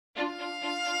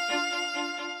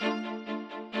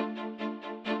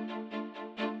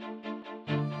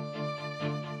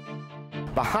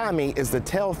Behind me is the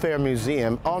Telfair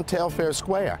Museum on Telfair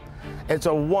Square. It's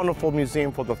a wonderful museum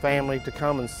for the family to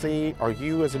come and see, or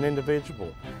you as an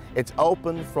individual. It's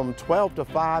open from 12 to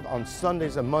 5 on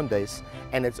Sundays and Mondays,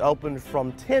 and it's open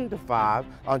from 10 to 5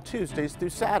 on Tuesdays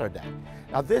through Saturday.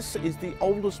 Now, this is the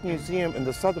oldest museum in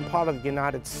the southern part of the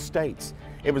United States.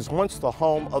 It was once the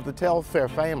home of the Telfair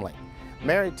family.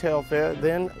 Mary Telfair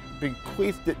then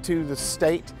bequeathed it to the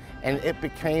state, and it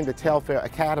became the Telfair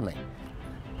Academy.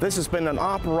 This has been an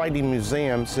operating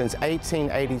museum since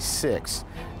 1886.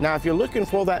 Now, if you're looking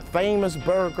for that famous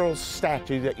Bird Girl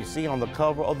statue that you see on the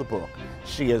cover of the book,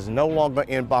 she is no longer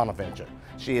in Bonaventure.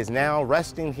 She is now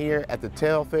resting here at the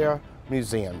Telfair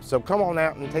Museum. So come on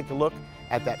out and take a look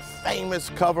at that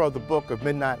famous cover of the book of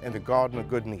Midnight in the Garden of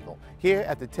Good and Evil, here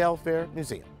at the Telfair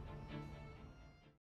Museum.